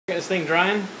Got this thing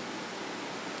drying.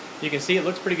 You can see it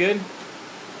looks pretty good.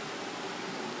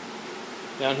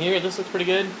 Down here, this looks pretty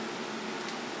good.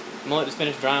 I'm gonna let this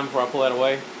finish drying before I pull that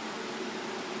away.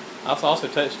 I've also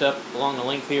touched up along the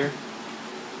length here,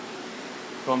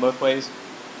 going both ways,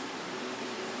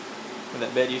 where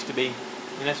that bed used to be,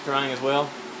 and that's drying as well.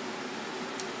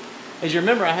 As you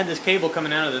remember, I had this cable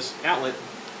coming out of this outlet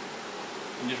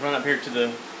and just run up here to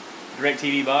the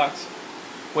DirecTV box.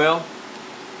 Well,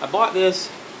 I bought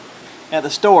this at the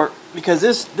store because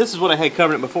this is what I had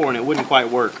covering it before and it wouldn't quite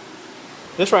work.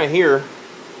 This right here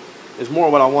is more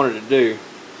what I wanted to do.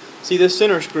 See, this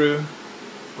center screw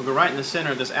will go right in the center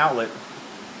of this outlet,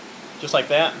 just like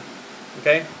that.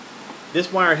 Okay,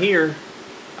 this wire here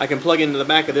I can plug into the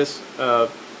back of this.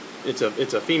 It's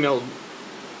a female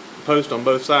post on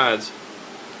both sides.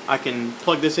 I can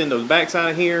plug this into the back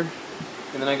side of here,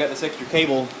 and then I got this extra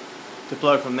cable to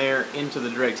plug from there into the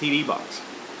DirecTV box,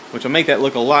 which will make that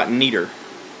look a lot neater.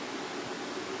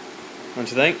 Don't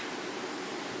you think?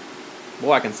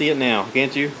 Boy, I can see it now,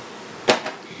 can't you?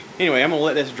 Anyway, I'm gonna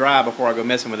let this dry before I go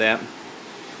messing with that.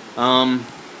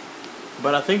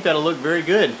 But I think that'll look very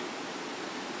good.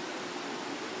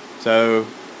 So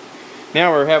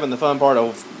now we're having the fun part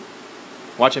of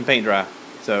watching paint dry.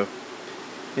 So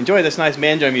enjoy this nice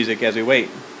banjo music as we wait.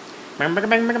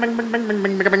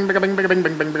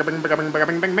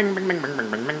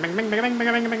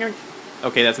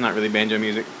 Okay, that's not really banjo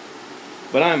music,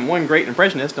 but I'm one great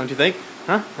impressionist, don't you think?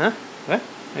 Huh? What?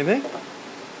 Anything?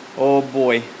 Oh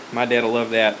boy, my dad will love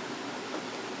that.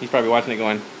 He's probably watching it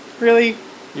going, really?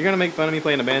 You're gonna make fun of me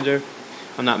playing the banjo?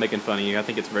 I'm not making fun of you. I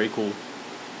think it's very cool.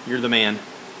 You're the man.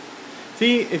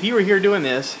 See, if you were here doing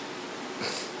this,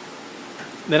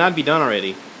 then I'd be done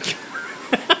already.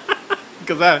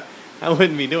 Because I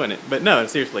wouldn't be doing it. But no,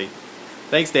 seriously.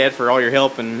 Thanks, Dad, for all your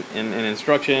help and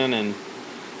instruction and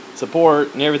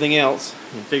support and everything else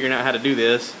and figuring out how to do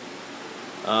this.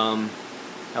 I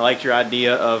liked your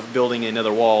idea of building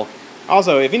another wall.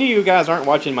 Also, if any of you guys aren't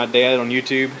watching my dad on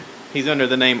YouTube, he's under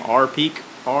the name R-Peek,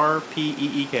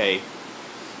 R-P-E-E-K.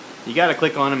 You got to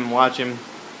click on him and watch him.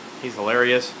 He's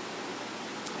hilarious.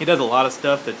 He does a lot of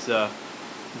stuff that's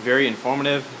very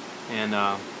informative and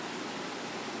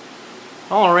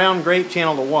all around great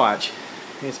channel to watch.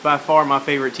 It's by far my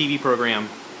favorite TV program.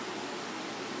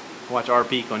 Watch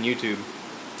R-Peek on YouTube.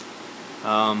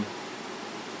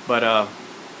 But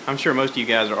I'm sure most of you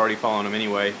guys are already following him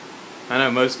anyway. I know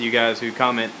most of you guys who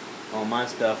comment on my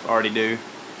stuff already do.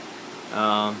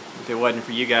 If it wasn't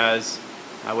for you guys,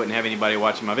 I wouldn't have anybody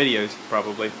watching my videos,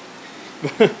 probably.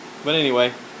 But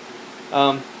anyway,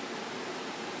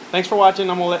 thanks for watching.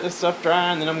 I'm going to let this stuff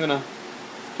dry and then I'm going to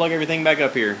plug everything back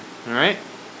up here. Alright?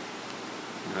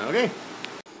 Okay.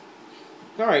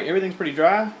 Alright, everything's pretty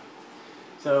dry.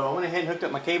 So I went ahead and hooked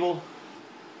up my cable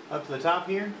up to the top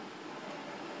here.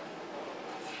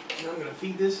 And I'm going to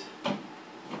feed this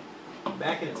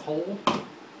back in its hole.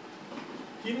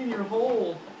 Get in your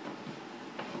hole.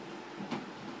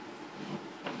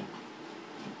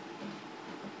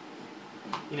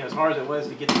 You know, as hard as it was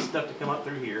to get this stuff to come up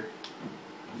through here,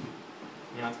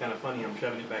 you know, it's kind of funny I'm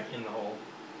shoving it back in the hole.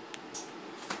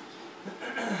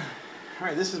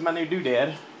 Alright, this is my new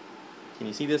doodad. Can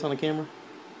you see this on the camera?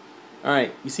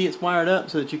 Alright, you see it's wired up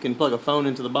so that you can plug a phone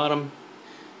into the bottom.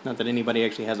 Not that anybody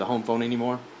actually has a home phone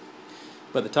anymore.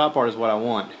 But the top part is what I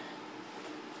want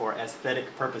for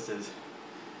aesthetic purposes.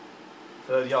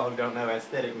 For those of y'all who don't know,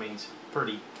 aesthetic means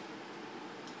pretty.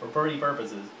 For pretty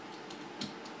purposes.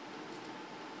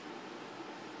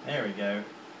 There we go.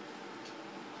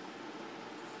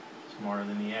 Smarter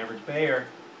than the average bear.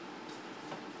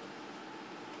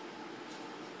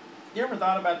 You ever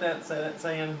thought about that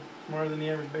saying, smarter than the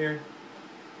average bear?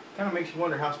 Kind of makes you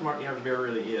wonder how smart the average bear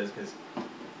really is, because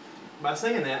by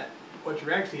saying that, what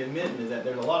you're actually admitting is that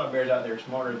there's a lot of bears out there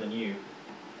smarter than you.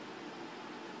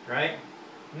 Right?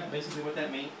 Isn't that basically what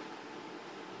that means?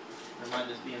 Or am I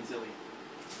just being silly?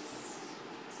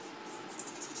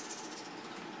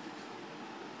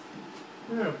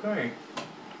 Okay.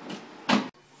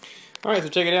 Alright, so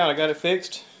check it out. I got it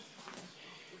fixed.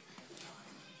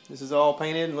 This is all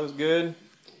painted and looks good.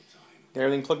 Got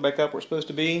everything plugged back up where it's supposed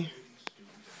to be.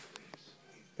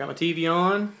 Got my TV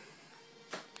on.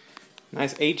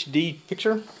 Nice HD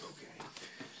picture.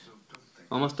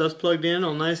 All my stuff's plugged in,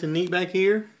 all nice and neat back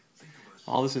here.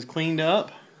 All this is cleaned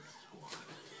up.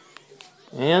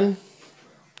 And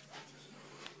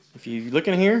if you look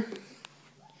in here,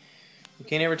 you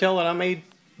can't ever tell that I made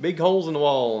big holes in the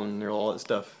wall and all that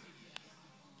stuff.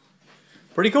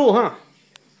 Pretty cool, huh?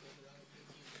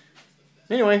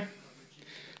 Anyway,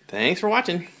 thanks for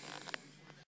watching.